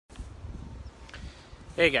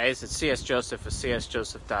Hey guys, it's CS Joseph of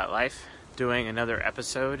csjoseph.life doing another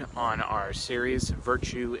episode on our series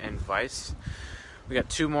Virtue and Vice. We got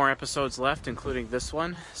 2 more episodes left, including this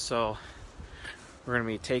one, so we're going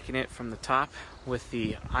to be taking it from the top with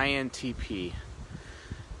the INTP.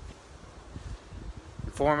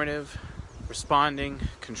 Informative, responding,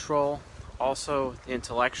 control, also the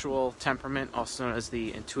intellectual temperament, also known as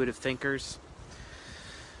the intuitive thinkers.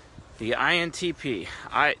 The INTP.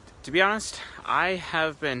 To be honest, I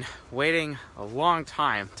have been waiting a long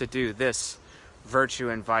time to do this Virtue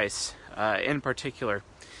and Vice in particular,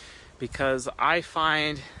 because I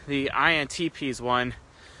find the INTP's one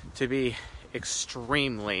to be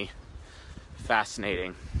extremely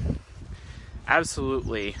fascinating.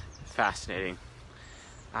 Absolutely fascinating.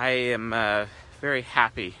 I am very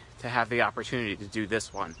happy to have the opportunity to do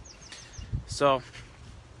this one. So,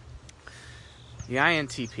 the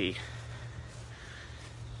INTP,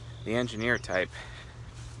 the engineer type,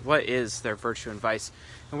 what is their virtue and vice,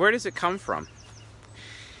 and where does it come from?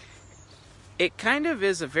 It kind of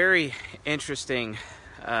is a very interesting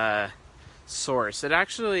source. It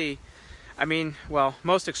actually,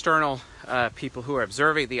 most external people who are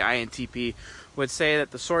observing the INTP would say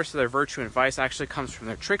that the source of their virtue and vice actually comes from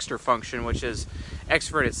their trickster function, which is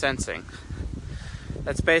extroverted sensing.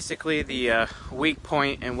 That's basically the weak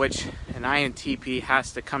point in which an INTP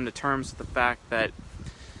has to come to terms with the fact that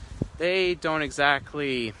they don't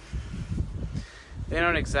exactly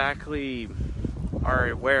are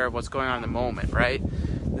aware of what's going on in the moment, right?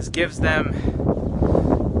 This gives them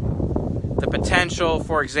the potential,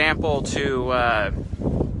 for example, to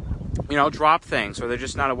drop things, or they're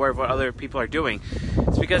just not aware of what other people are doing.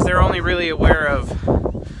 It's because they're only really aware of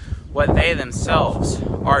what they themselves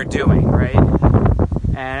are doing, right?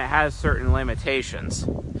 And it has certain limitations.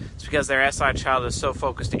 It's because their SI child is so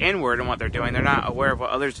focused inward on what they're doing, they're not aware of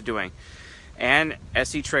what others are doing. And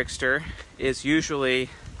SE Trickster is usually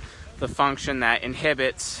the function that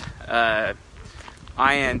inhibits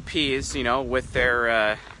INPs, with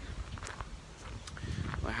their,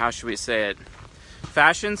 how should we say it,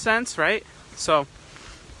 fashion sense, right? So,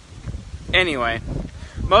 anyway,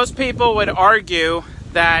 most people would argue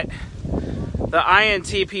that the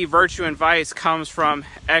INTP virtue and vice comes from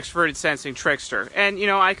extroverted sensing trickster. And,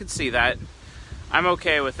 I could see that. I'm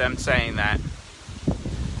okay with them saying that.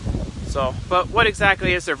 So, but what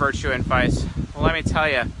exactly is their virtue and vice? Well, let me tell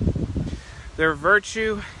you. Their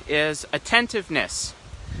virtue is attentiveness,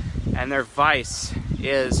 and their vice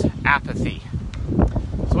is apathy.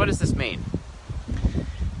 So what does this mean?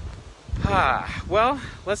 Well,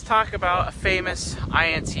 let's talk about a famous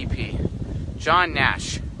INTP, John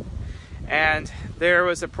Nash. And there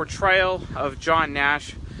was a portrayal of John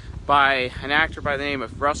Nash by an actor by the name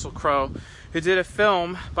of Russell Crowe, who did a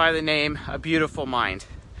film by the name A Beautiful Mind.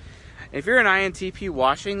 If you're an INTP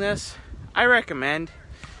watching this, I recommend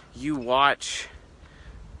you watch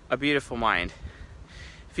A Beautiful Mind.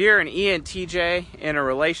 If you're an ENTJ in a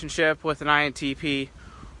relationship with an INTP,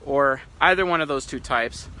 or either one of those two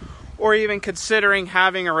types, or even considering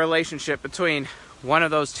having a relationship between one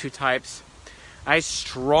of those two types, I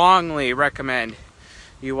strongly recommend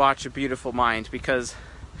you watch A Beautiful Mind, because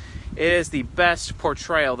it is the best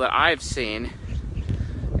portrayal that I've seen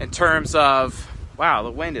in terms of, wow, the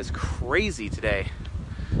wind is crazy today.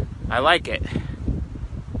 I like it.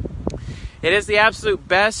 It is the absolute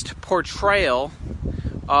best portrayal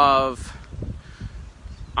of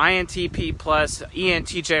INTP plus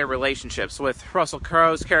ENTJ relationships, with Russell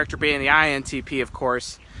Crowe's character being the INTP, of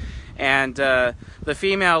course, and the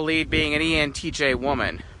female lead being an ENTJ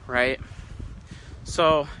woman, right?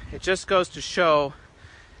 So it just goes to show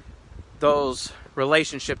those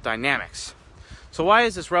relationship dynamics. So why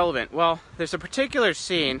is this relevant? Well, there's a particular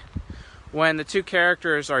scene when the two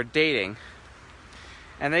characters are dating,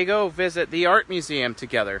 and they go visit the art museum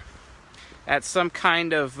together at some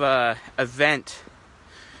kind of event.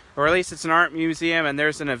 Or at least it's an art museum, and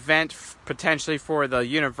there's an event potentially for the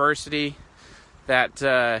university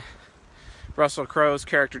that Russell Crowe's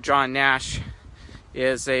character John Nash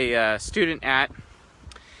is a student at.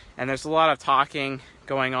 And there's a lot of talking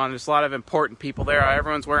going on. There's a lot of important people there.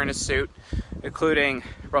 Everyone's wearing a suit, including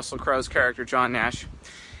Russell Crowe's character John Nash.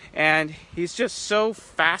 And he's just so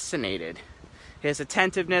fascinated. His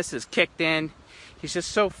attentiveness is kicked in. He's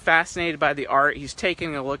just so fascinated by the art. He's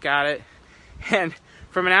taking a look at it. And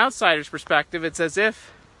from an outsider's perspective, it's as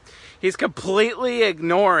if he's completely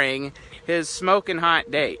ignoring his smoking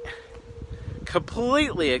hot date.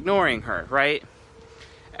 Completely ignoring her, right?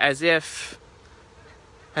 As if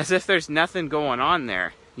there's nothing going on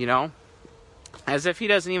there, As if he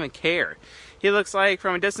doesn't even care. He looks like,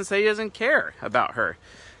 from a distance, that he doesn't care about her.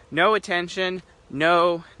 No attention,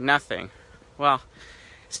 No, nothing. Well,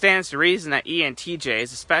 it stands to reason that ENTJs,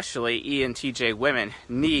 especially ENTJ women,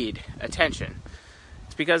 need attention.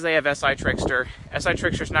 It's because they have SI Trickster. SI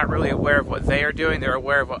Trickster's not really aware of what they are doing, they're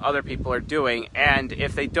aware of what other people are doing, and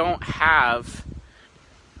if they don't have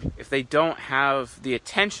the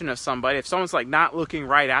attention of somebody, if someone's like not looking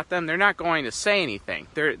right at them, they're not going to say anything.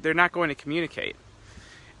 They're not going to communicate.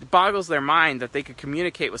 It boggles their mind that they could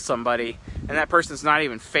communicate with somebody and that person's not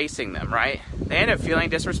even facing them, right? They end up feeling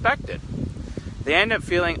disrespected. They end up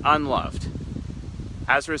feeling unloved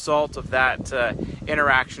as a result of that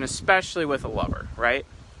interaction, especially with a lover, right?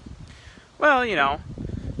 Well, you know,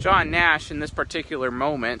 John Nash in this particular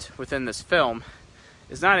moment within this film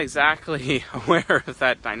is not exactly aware of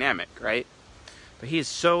that dynamic, right? But he is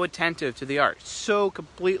so attentive to the art, so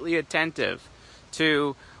completely attentive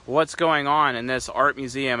to what's going on in this art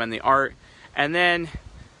museum and the art. And then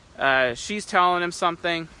she's telling him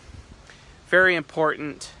something very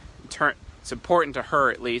important. It's important to her,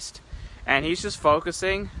 at least. And he's just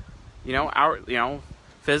focusing,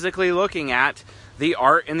 physically looking at the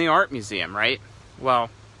art in the art museum, right? Well,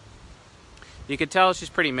 you could tell she's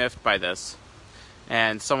pretty miffed by this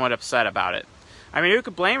and somewhat upset about it. I mean, who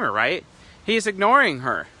could blame her, right? He's ignoring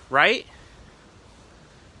her, right?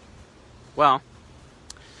 Well,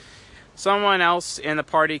 someone else in the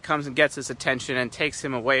party comes and gets his attention and takes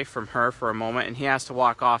him away from her for a moment, and he has to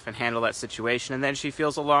walk off and handle that situation, and then she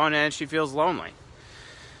feels alone and she feels lonely.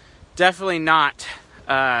 Definitely not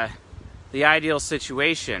the ideal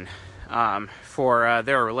situation for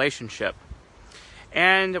their relationship.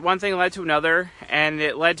 And one thing led to another, and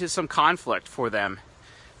it led to some conflict for them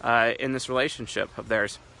in this relationship of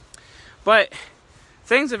theirs. But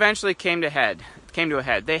things eventually came to a head.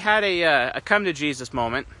 They had a come to Jesus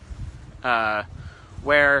moment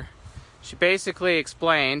where she basically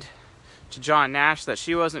explained to John Nash that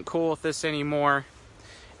she wasn't cool with this anymore,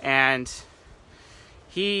 and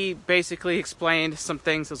he basically explained some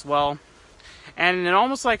things as well. And in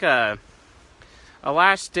almost like a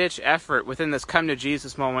last-ditch effort within this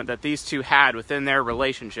come-to-Jesus moment that these two had within their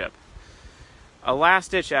relationship, a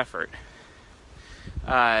last-ditch effort,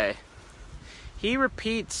 he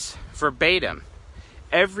repeats verbatim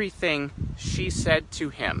everything she said to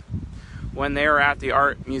him when they were at the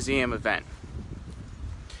art museum event.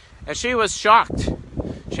 And she was shocked.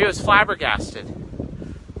 She was flabbergasted.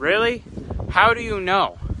 Really? How do you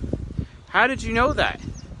know? How did you know that?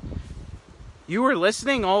 You were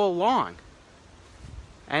listening all along.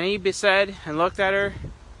 And he said and looked at her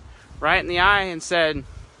right in the eye and said,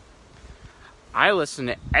 I listen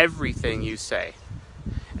to everything you say,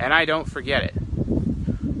 and I don't forget it.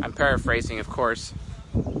 I'm paraphrasing, of course.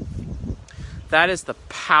 That is the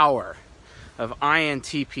power of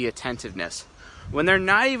INTP attentiveness. When they're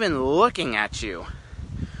not even looking at you,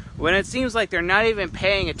 when it seems like they're not even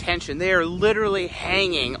paying attention, they are literally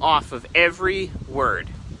hanging off of every word.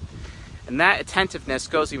 And that attentiveness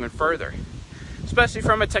goes even further, especially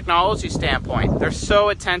from a technology standpoint. They're so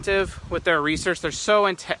attentive with their research, they're so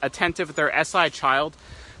attentive with their SI child,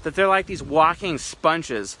 that they're like these walking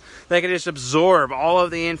sponges. They can just absorb all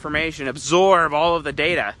of the information, absorb all of the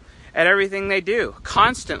data at everything they do,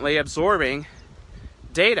 constantly absorbing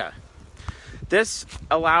data. This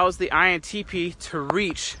allows the INTP to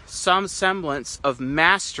reach some semblance of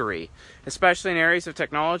mastery, especially in areas of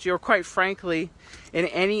technology, or quite frankly, in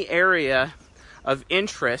any area of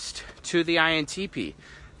interest to the INTP.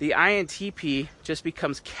 The INTP just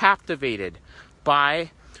becomes captivated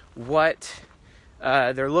by what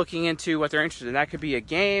they're looking into, what they're interested in. That could be a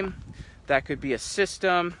game, that could be a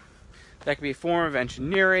system, that could be a form of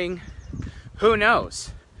engineering, who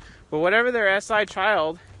knows? But whatever their SI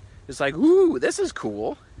child is like, ooh, this is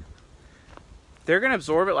cool, they're going to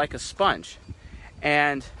absorb it like a sponge.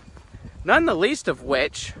 And none the least of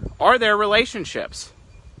which are their relationships.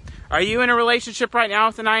 Are you in a relationship right now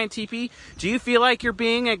with an INTP? Do you feel like you're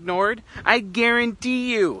being ignored? I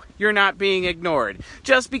guarantee you're not being ignored.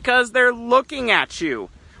 Just because they're looking at you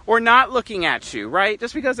or not looking at you, right?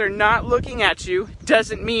 Just because they're not looking at you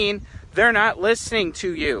doesn't mean they're not listening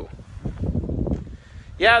to you.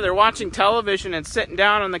 Yeah, they're watching television and sitting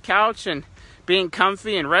down on the couch and being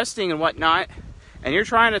comfy and resting and whatnot, and you're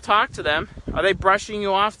trying to talk to them. Are they brushing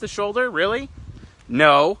you off the shoulder? Really?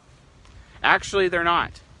 No. Actually, they're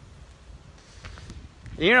not.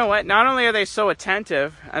 You know what? Not only are they so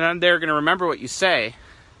attentive, and they're going to remember what you say,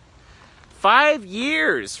 5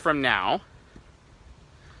 years from now,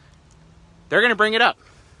 they're going to bring it up,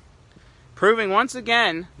 proving once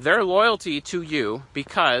again their loyalty to you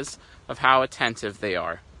because of how attentive they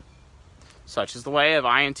are. Such is the way of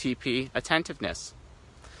INTP attentiveness.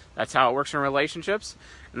 That's how it works in relationships,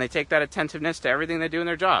 and they take that attentiveness to everything they do in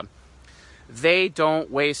their job. They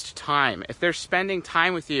don't waste time. If they're spending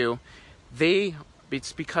time with you,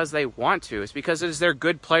 it's because they want to. It's because it is their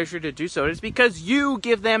good pleasure to do so. It's because you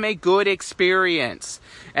give them a good experience,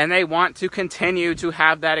 and they want to continue to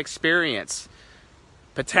have that experience,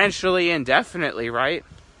 potentially indefinitely, right?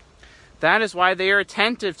 That is why they are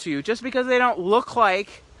attentive to you. Just because they don't look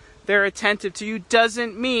like they're attentive to you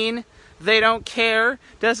doesn't mean they don't care,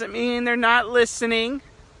 doesn't mean they're not listening.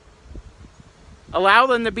 Allow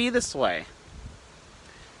them to be this way.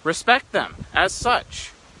 Respect them as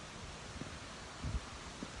such.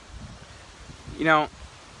 You know,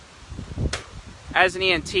 as an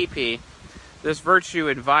ENTP, this virtue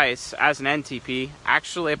advice as an NTP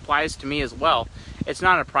actually applies to me as well. It's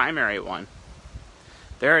not a primary one.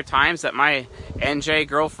 There are times that my NJ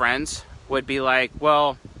girlfriends would be like,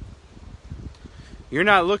 well, you're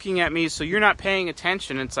not looking at me, so you're not paying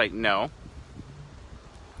attention. It's like, no,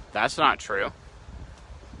 that's not true.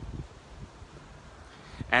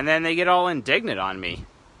 And then they get all indignant on me,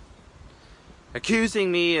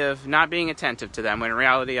 accusing me of not being attentive to them, when in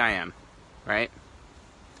reality I am, right?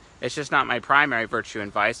 It's just not my primary virtue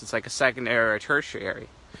and vice. It's like a secondary or a tertiary.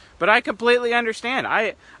 But I completely understand.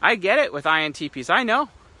 I get it with INTPs. I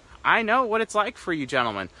know what it's like for you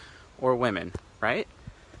gentlemen or women, right?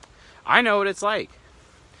 I know what it's like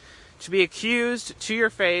to be accused to your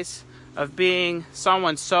face of being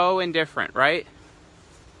someone so indifferent, right?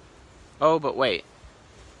 Oh, but wait.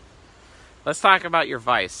 Let's talk about your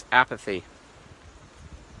vice, apathy.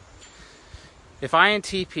 If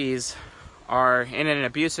INTPs are in an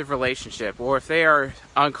abusive relationship, or if they are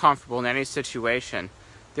uncomfortable in any situation,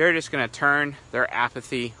 they're just going to turn their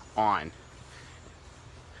apathy on.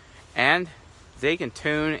 And they can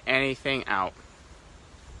tune anything out.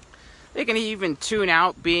 They can even tune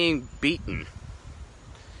out being beaten.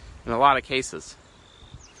 In a lot of cases.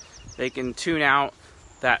 They can tune out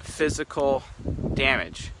that physical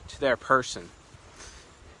damage to their person.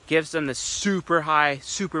 Gives them the super high,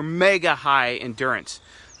 super mega high endurance.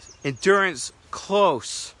 Endurance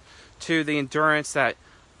close to the endurance that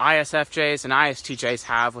ISFJs and ISTJs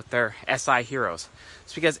have with their SI heroes.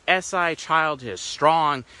 It's because SI child is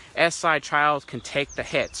strong. SI child can take the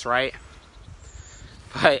hits, right?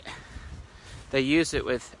 But they use it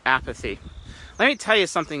with apathy. Let me tell you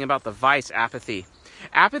something about the vice apathy.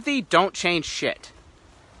 Apathy don't change shit.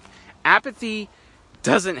 Apathy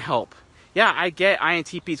doesn't help. Yeah, I get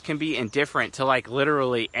INTPs can be indifferent to like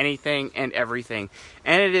literally anything and everything.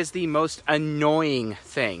 And it is the most annoying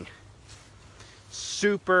thing.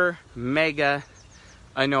 Super mega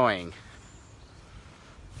annoying.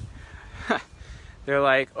 They're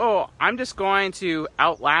like, oh, I'm just going to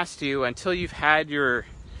outlast you until you've had your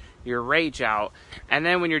rage out. And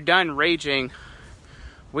then when you're done raging,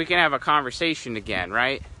 we can have a conversation again,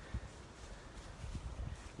 right?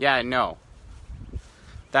 Yeah, no.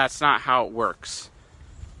 That's not how it works.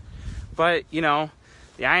 But, you know,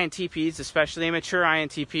 the INTPs, especially immature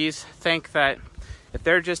INTPs, think that if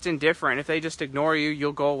they're just indifferent, if they just ignore you,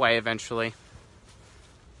 you'll go away eventually.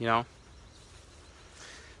 You know?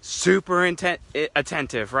 Super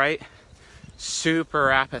attentive, right? Super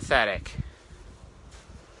apathetic.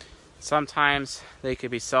 Sometimes they could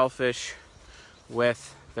be selfish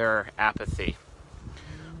with their apathy,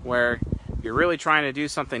 where you're really trying to do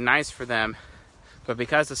something nice for them, but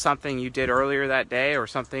because of something you did earlier that day or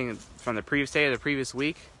something from the previous day or the previous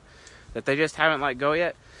week that they just haven't let go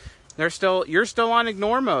yet, you're still on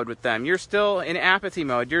ignore mode with them. You're still in apathy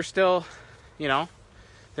mode. You're still, you know,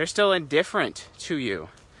 they're still indifferent to you.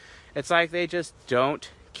 It's like they just don't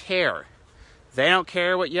care. They don't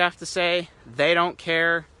care what you have to say. They don't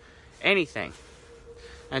care anything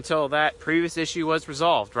until that previous issue was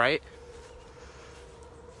resolved, right?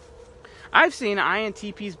 I've seen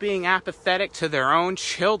INTPs being apathetic to their own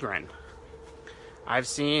children. I've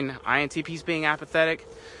seen INTPs being apathetic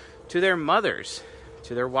to their mothers,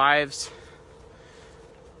 to their wives,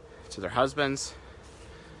 to their husbands.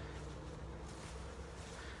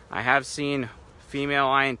 I have seen female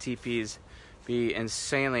INTPs be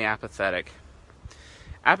insanely apathetic.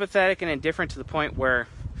 Apathetic and indifferent to the point where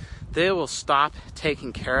they will stop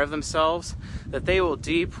taking care of themselves, that they will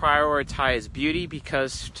deprioritize beauty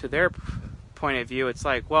because to their point of view, it's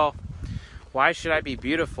like, well, why should I be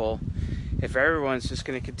beautiful if everyone's just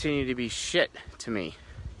going to continue to be shit to me?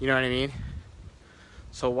 You know what I mean?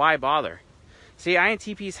 So why bother? See,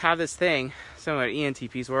 INTPs have this thing, similar to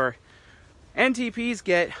ENTPs, where NTPs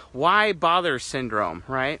get why bother syndrome,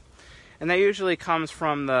 right? And that usually comes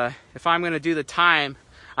from the, if I'm going to do the time,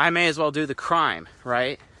 I may as well do the crime,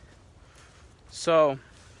 right? So,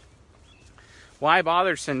 why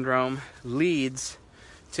bother syndrome leads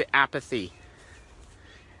to apathy,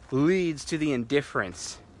 leads to the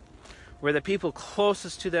indifference, where the people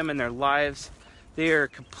closest to them in their lives, they are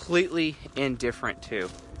completely indifferent to.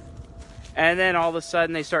 And then all of a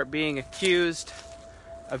sudden they start being accused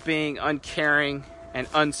of being uncaring and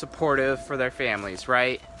unsupportive for their families,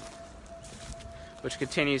 right? Which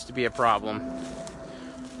continues to be a problem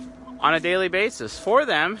on a daily basis for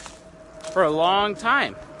them for a long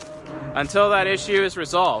time until that issue is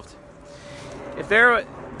resolved. If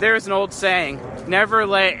there's an old saying, never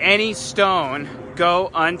let any stone go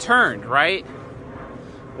unturned, right?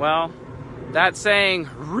 Well, that saying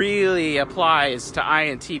really applies to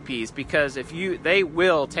INTPs, because they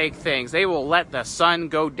will take things, they will let the sun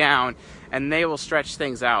go down and they will stretch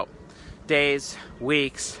things out. Days,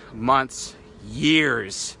 weeks, months,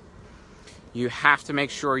 years. You have to make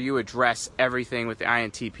sure you address everything with the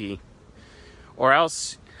INTP, or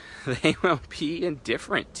else they will be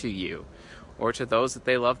indifferent to you or to those that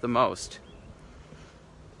they love the most.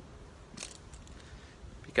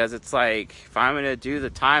 Because it's like, if I'm going to do the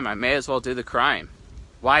time, I may as well do the crime.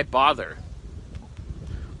 Why bother?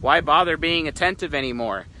 Why bother being attentive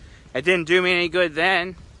anymore? It didn't do me any good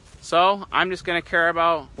then, so I'm just going to care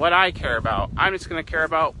about what I care about. I'm just going to care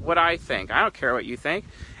about what I think. I don't care what you think.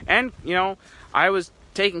 And, I was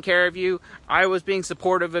taking care of you. I was being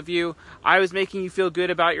supportive of you. I was making you feel good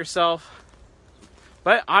about yourself.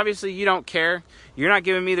 But obviously you don't care. You're not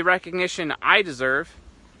giving me the recognition I deserve.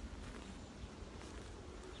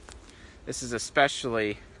 This is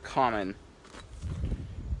especially common.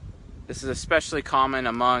 This is especially common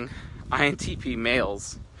among INTP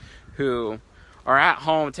males who are at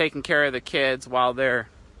home taking care of the kids while their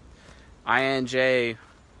INJ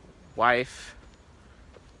wife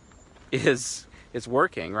is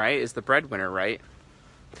working, right? Is the breadwinner, right?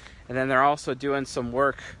 And then they're also doing some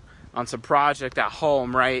work on some project at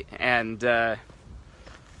home, right? And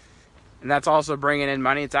that's also bringing in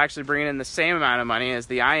money. It's actually bringing in the same amount of money as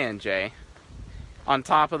the INJ, on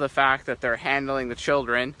top of the fact that they're handling the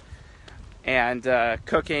children and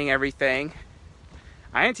cooking everything.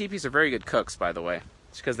 INTPs are very good cooks, by the way.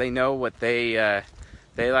 It's because they know what they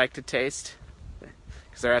like to taste.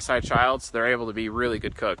 Because they're SI child, so they're able to be really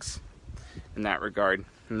good cooks in that regard.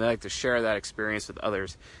 And they like to share that experience with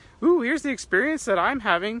others. Ooh, here's the experience that I'm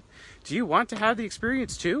having. Do you want to have the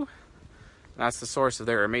experience too? That's the source of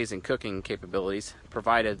their amazing cooking capabilities,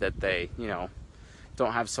 provided that they,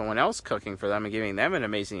 don't have someone else cooking for them and giving them an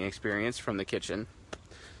amazing experience from the kitchen.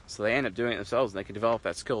 So they end up doing it themselves, and they can develop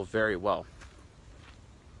that skill very well.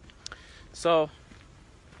 So,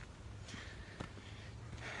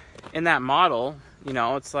 in that model,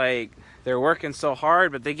 it's like they're working so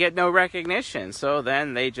hard, but they get no recognition. So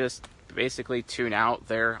then they just basically tune out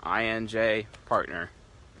their INJ partner.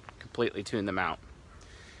 Completely tune them out.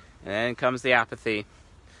 And then comes the apathy.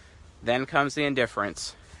 Then comes the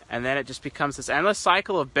indifference. And then it just becomes this endless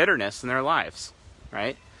cycle of bitterness in their lives,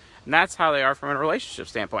 right? And that's how they are from a relationship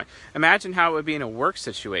standpoint. Imagine how it would be in a work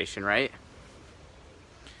situation, right?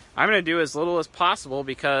 I'm going to do as little as possible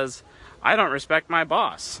because I don't respect my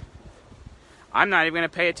boss. I'm not even going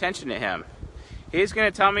to pay attention to him. He's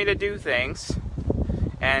going to tell me to do things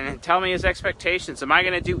and tell me his expectations. Am I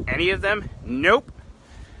going to do any of them? Nope.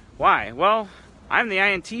 Why? Well, I'm the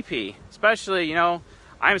INTP. Especially,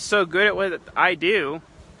 I'm so good at what I do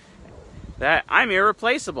that I'm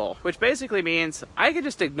irreplaceable, which basically means I can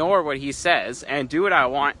just ignore what he says and do what I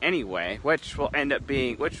want anyway, which will end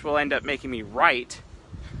up making me right,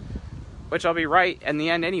 which I'll be right in the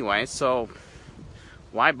end anyway. So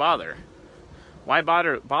why bother? Why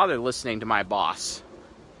bother listening to my boss?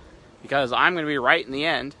 Because I'm going to be right in the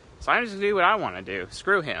end, so I'm just going to do what I want to do.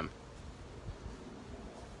 Screw him.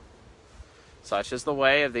 Such is the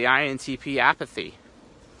way of the INTP apathy.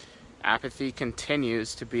 Apathy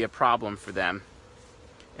continues to be a problem for them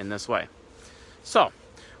in this way. So,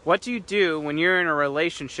 what do you do when you're in a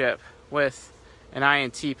relationship with an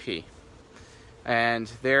INTP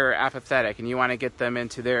and they're apathetic and you want to get them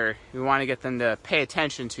to pay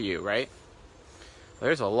attention to you, right?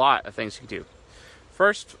 There's a lot of things you can do.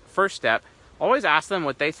 First step, always ask them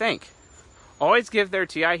what they think. Always give their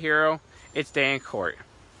TI hero its day in court.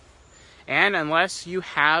 And unless you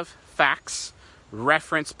have facts,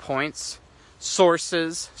 reference points, source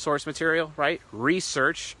material, right?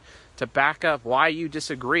 Research to back up why you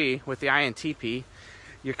disagree with the INTP,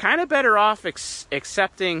 you're kind of better off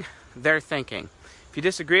accepting their thinking. If you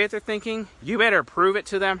disagree with their thinking, you better prove it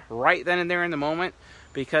to them right then and there in the moment,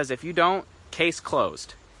 because if you don't, case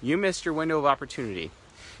closed. You missed your window of opportunity.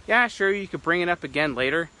 Yeah, sure, you could bring it up again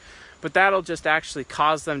later, but that'll just actually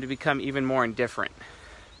cause them to become even more indifferent.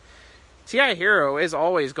 TI hero is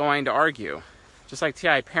always going to argue. just like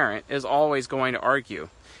TI parent, is always going to argue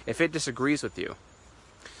if it disagrees with you.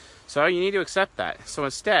 So you need to accept that. So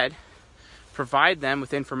instead, provide them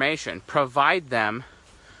with information. Provide them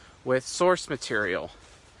with source material,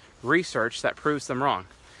 research that proves them wrong.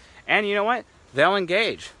 And you know what? They'll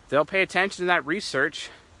engage. They'll pay attention to that research,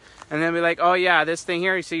 and they'll be like, oh yeah, this thing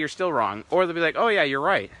here, you see, you're still wrong. Or they'll be like, oh yeah, you're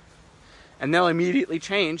right. And they'll immediately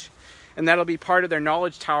change, and that'll be part of their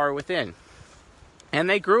knowledge tower within. And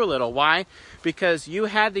they grew a little. Why? Because you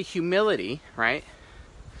had the humility, right,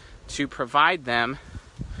 to provide them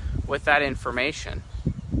with that information.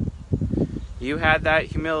 You had that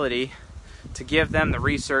humility to give them the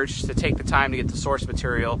research, to take the time to get the source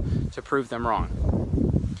material to prove them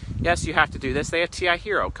wrong. Yes, you have to do this. They have TI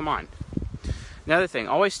Hero. Come on. Another thing,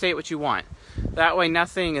 always state what you want. That way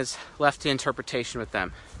nothing is left to interpretation with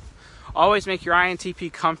them. Always make your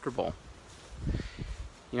INTP comfortable.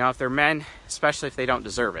 You know, if they're men, especially if they don't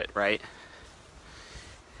deserve it, right?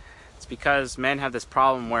 It's because men have this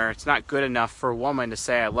problem where it's not good enough for a woman to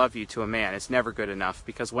say I love you to a man. It's never good enough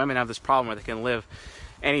because women have this problem where they can live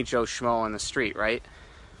any Joe Schmo on the street, right?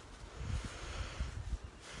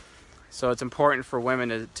 So it's important for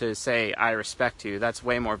women to say I respect you. That's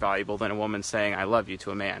way more valuable than a woman saying I love you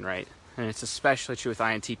to a man, right? And it's especially true with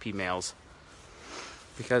INTP males.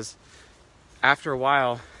 Because after a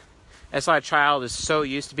while, SI child is so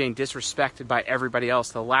used to being disrespected by everybody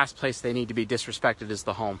else, the last place they need to be disrespected is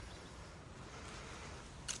the home.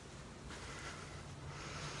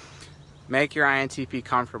 Make your INTP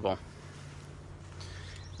comfortable.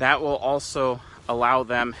 That will also allow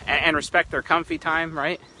them, and respect their comfy time,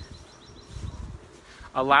 right?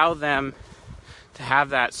 Allow them to have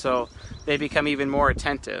that so they become even more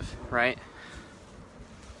attentive, right?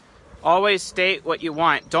 Always state what you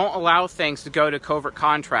want. Don't allow things to go to covert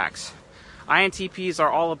contracts. INTPs are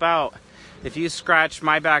all about, if you scratch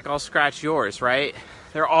my back, I'll scratch yours, right?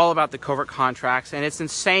 They're all about the covert contracts, and it's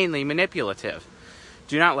insanely manipulative.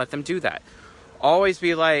 Do not let them do that. Always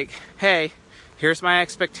be like, hey, here's my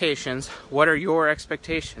expectations. What are your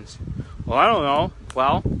expectations? Well, I don't know.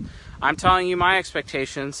 Well, I'm telling you my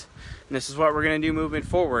expectations, and this is what we're going to do moving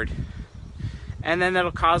forward. And then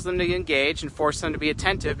that'll cause them to engage and force them to be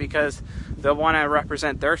attentive because they'll want to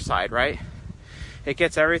represent their side, right? It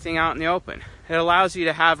gets everything out in the open. It allows you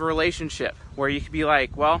to have a relationship where you can be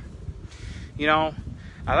like, well, you know,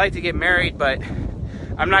 I'd like to get married, but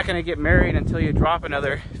I'm not going to get married until you drop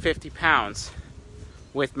another 50 pounds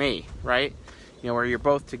with me, right? You know, where you're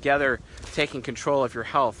both together taking control of your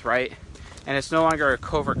health, right? And it's no longer a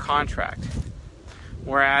covert contract.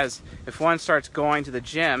 Whereas if one starts going to the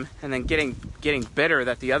gym and then getting bitter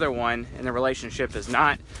that the other one in the relationship is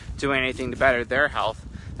not doing anything to better their health,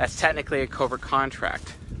 that's technically a covert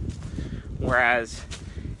contract. Whereas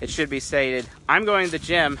it should be stated, I'm going to the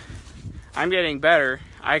gym, I'm getting better,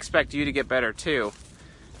 I expect you to get better too.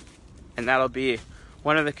 And that'll be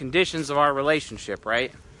one of the conditions of our relationship,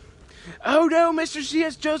 right? Oh no, Mr.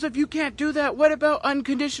 C.S. Joseph, you can't do that. What about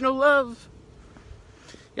unconditional love?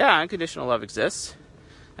 Yeah, unconditional love exists.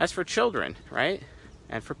 That's for children, right?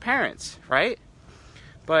 And for parents, right?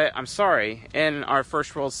 But I'm sorry, in our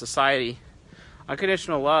first world society,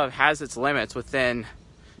 unconditional love has its limits within,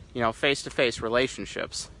 you know, face-to-face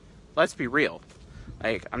relationships. Let's be real.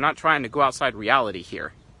 Like, I'm not trying to go outside reality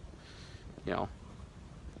here. You know,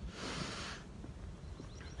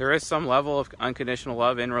 there is some level of unconditional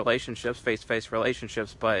love in relationships, face-to-face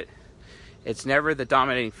relationships, but it's never the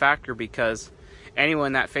dominating factor because anyone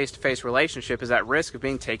in that face-to-face relationship is at risk of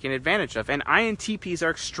being taken advantage of. And INTPs are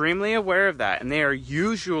extremely aware of that, and they are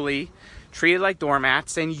usually treated like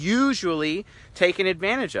doormats and usually taken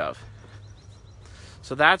advantage of.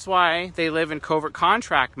 So that's why they live in covert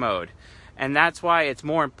contract mode. And that's why it's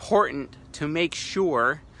more important to make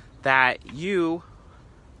sure that you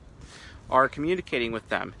are communicating with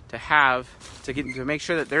them to make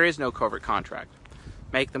sure that there is no covert contract.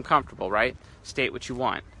 Make them comfortable, right? State what you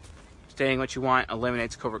want. Stating what you want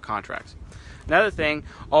eliminates covert contracts. Another thing,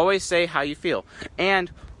 always say how you feel. And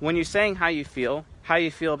when you're saying how you feel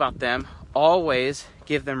about them, always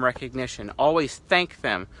give them recognition. Always thank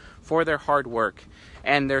them for their hard work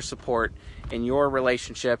and their support in your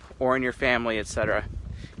relationship or in your family, etc.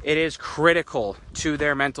 It is critical to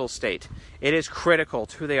their mental state. It is critical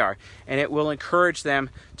to who they are. And it will encourage them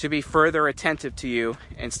to be further attentive to you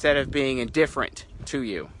instead of being indifferent to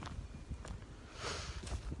you.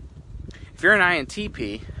 If you're an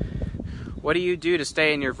INTP, what do you do to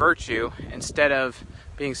stay in your virtue instead of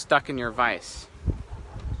being stuck in your vice?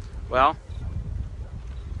 Well,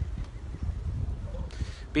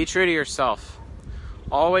 be true to yourself.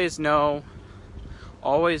 Always know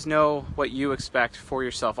Always know what you expect for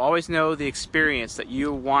yourself. Always know the experience that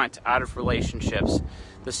you want out of relationships,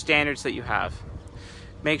 the standards that you have.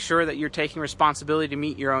 Make sure that you're taking responsibility to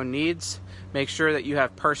meet your own needs. Make sure that you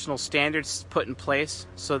have personal standards put in place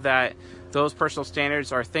so that those personal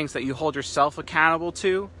standards are things that you hold yourself accountable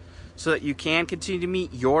to so that you can continue to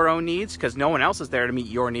meet your own needs, because no one else is there to meet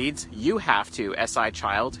your needs. You have to, SI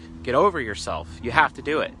child. Get over yourself. You have to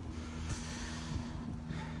do it.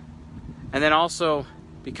 And then also,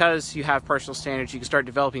 because you have personal standards, you can start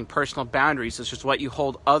developing personal boundaries, such as what you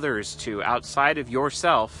hold others to outside of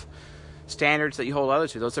yourself. Standards that you hold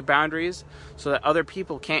others to. Those are boundaries so that other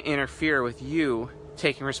people can't interfere with you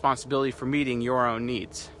taking responsibility for meeting your own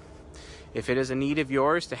needs. If it is a need of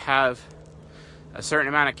yours to have a certain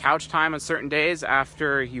amount of couch time on certain days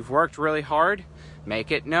after you've worked really hard,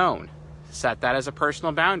 make it known. Set that as a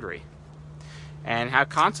personal boundary. And have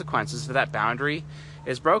consequences if that boundary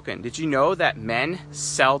is broken. Did you know that men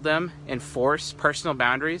seldom enforce personal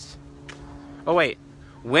boundaries? Oh wait,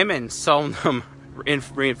 women seldom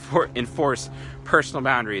enforce personal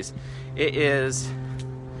boundaries. It is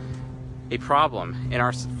a problem in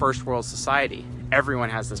our first world society. Everyone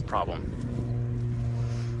has this problem.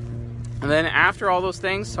 And then after all those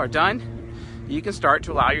things are done, you can start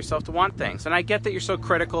to allow yourself to want things. And I get that you're so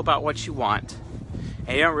critical about what you want,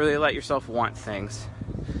 and you don't really let yourself want things.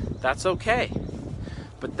 That's okay.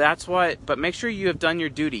 But make sure you have done your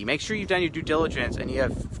duty. Make sure you've done your due diligence and you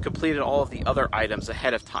have completed all of the other items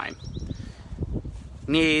ahead of time.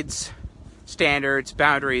 Needs, standards,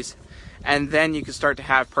 boundaries, and then you can start to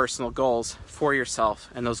have personal goals for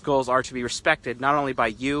yourself. And those goals are to be respected not only by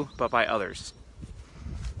you, but by others.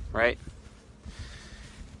 Right?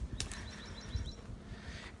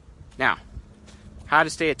 Now, how to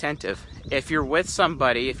stay attentive. If you're with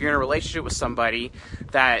somebody, if you're in a relationship with somebody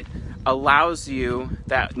that allows you,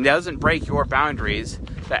 that doesn't break your boundaries,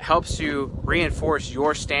 that helps you reinforce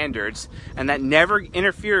your standards, and that never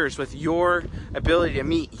interferes with your ability to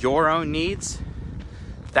meet your own needs,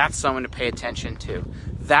 that's someone to pay attention to.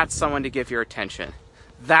 That's someone to give your attention.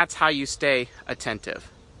 That's how you stay attentive.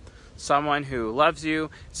 Someone who loves you,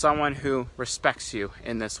 someone who respects you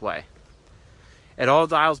in this way. It all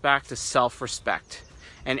dials back to self-respect.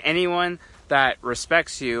 And anyone that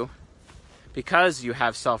respects you because you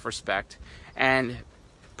have self-respect and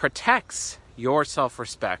protects your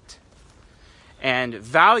self-respect and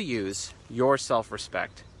values your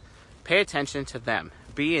self-respect, pay attention to them.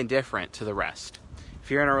 Be indifferent to the rest.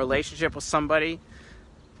 If you're in a relationship with somebody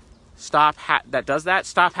that does that,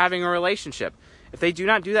 stop having a relationship. If they do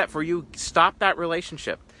not do that for you, stop that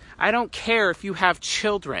relationship. I don't care if you have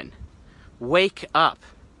children. Wake up.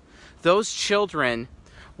 Those children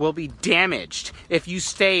will be damaged if you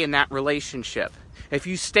stay in that relationship, if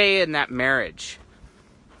you stay in that marriage.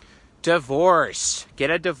 Divorce. Get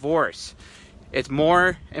a divorce. It's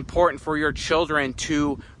more important for your children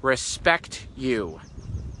to respect you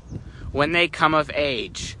when they come of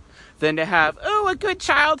age than to have, a good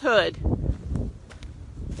childhood.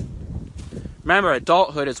 Remember,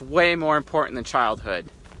 adulthood is way more important than childhood.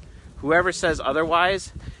 Whoever says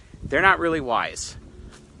otherwise, they're not really wise.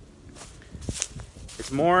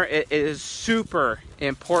 It is super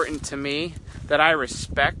important to me that I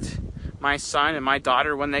respect my son and my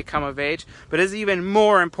daughter when they come of age, but it's even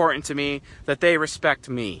more important to me that they respect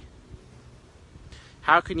me.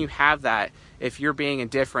 How can you have that if you're being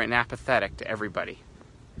indifferent and apathetic to everybody?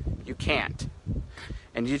 You can't.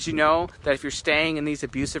 And did you know that if you're staying in these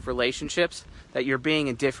abusive relationships, that you're being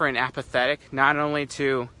indifferent and apathetic, not only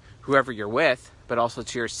to whoever you're with, but also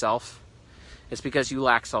to yourself? It's because you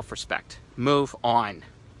lack self-respect. Move on.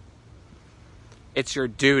 It's your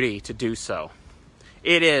duty to do so.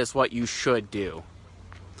 It is what you should do.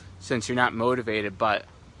 Since you're not motivated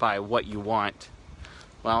by what you want,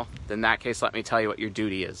 well, in that case, let me tell you what your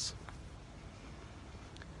duty is.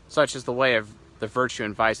 Such is the way of the virtue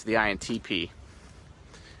and vice of the INTP.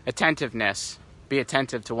 Attentiveness. Be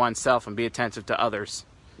attentive to oneself and be attentive to others.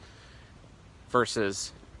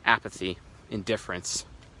 Versus apathy, indifference.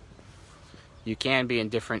 You can be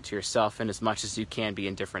indifferent to yourself in as much as you can be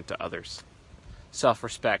indifferent to others.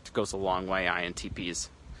 Self-respect goes a long way, INTPs.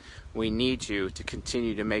 We need you to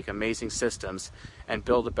continue to make amazing systems and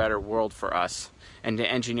build a better world for us and to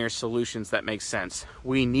engineer solutions that make sense.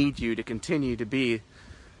 We need you to continue to be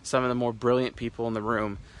some of the more brilliant people in the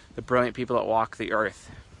room, the brilliant people that walk the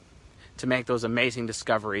earth, to make those amazing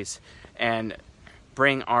discoveries and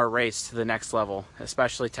bring our race to the next level,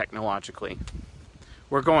 especially technologically.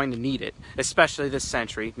 We're going to need it, especially this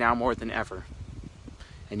century, now more than ever.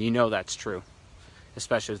 And you know that's true,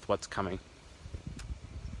 especially with what's coming.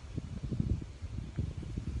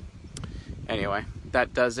 Anyway,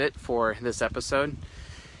 that does it for this episode.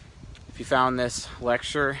 If you found this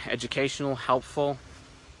lecture educational, helpful,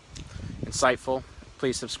 insightful,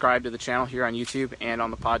 please subscribe to the channel here on YouTube and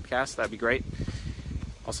on the podcast. That'd be great.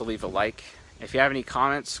 Also leave a like. If you have any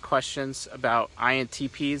comments, questions about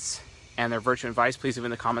INTPs and their virtue and vice, please leave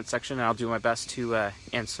in the comment section and I'll do my best to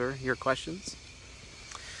answer your questions.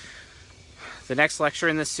 The next lecture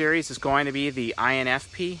in this series is going to be the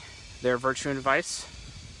INFP, their virtue and vice.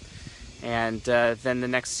 And then the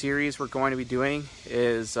next series we're going to be doing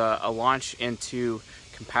is a launch into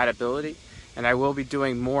compatibility. And I will be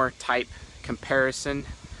doing more type comparison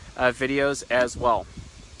videos as well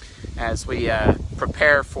as we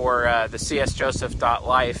prepare for the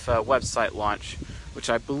csjoseph.life website launch, which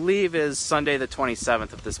I believe is Sunday the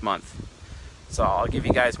 27th of this month. So I'll give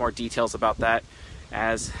you guys more details about that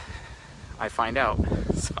as I find out.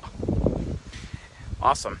 So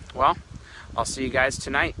awesome. Well, I'll see you guys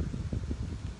tonight.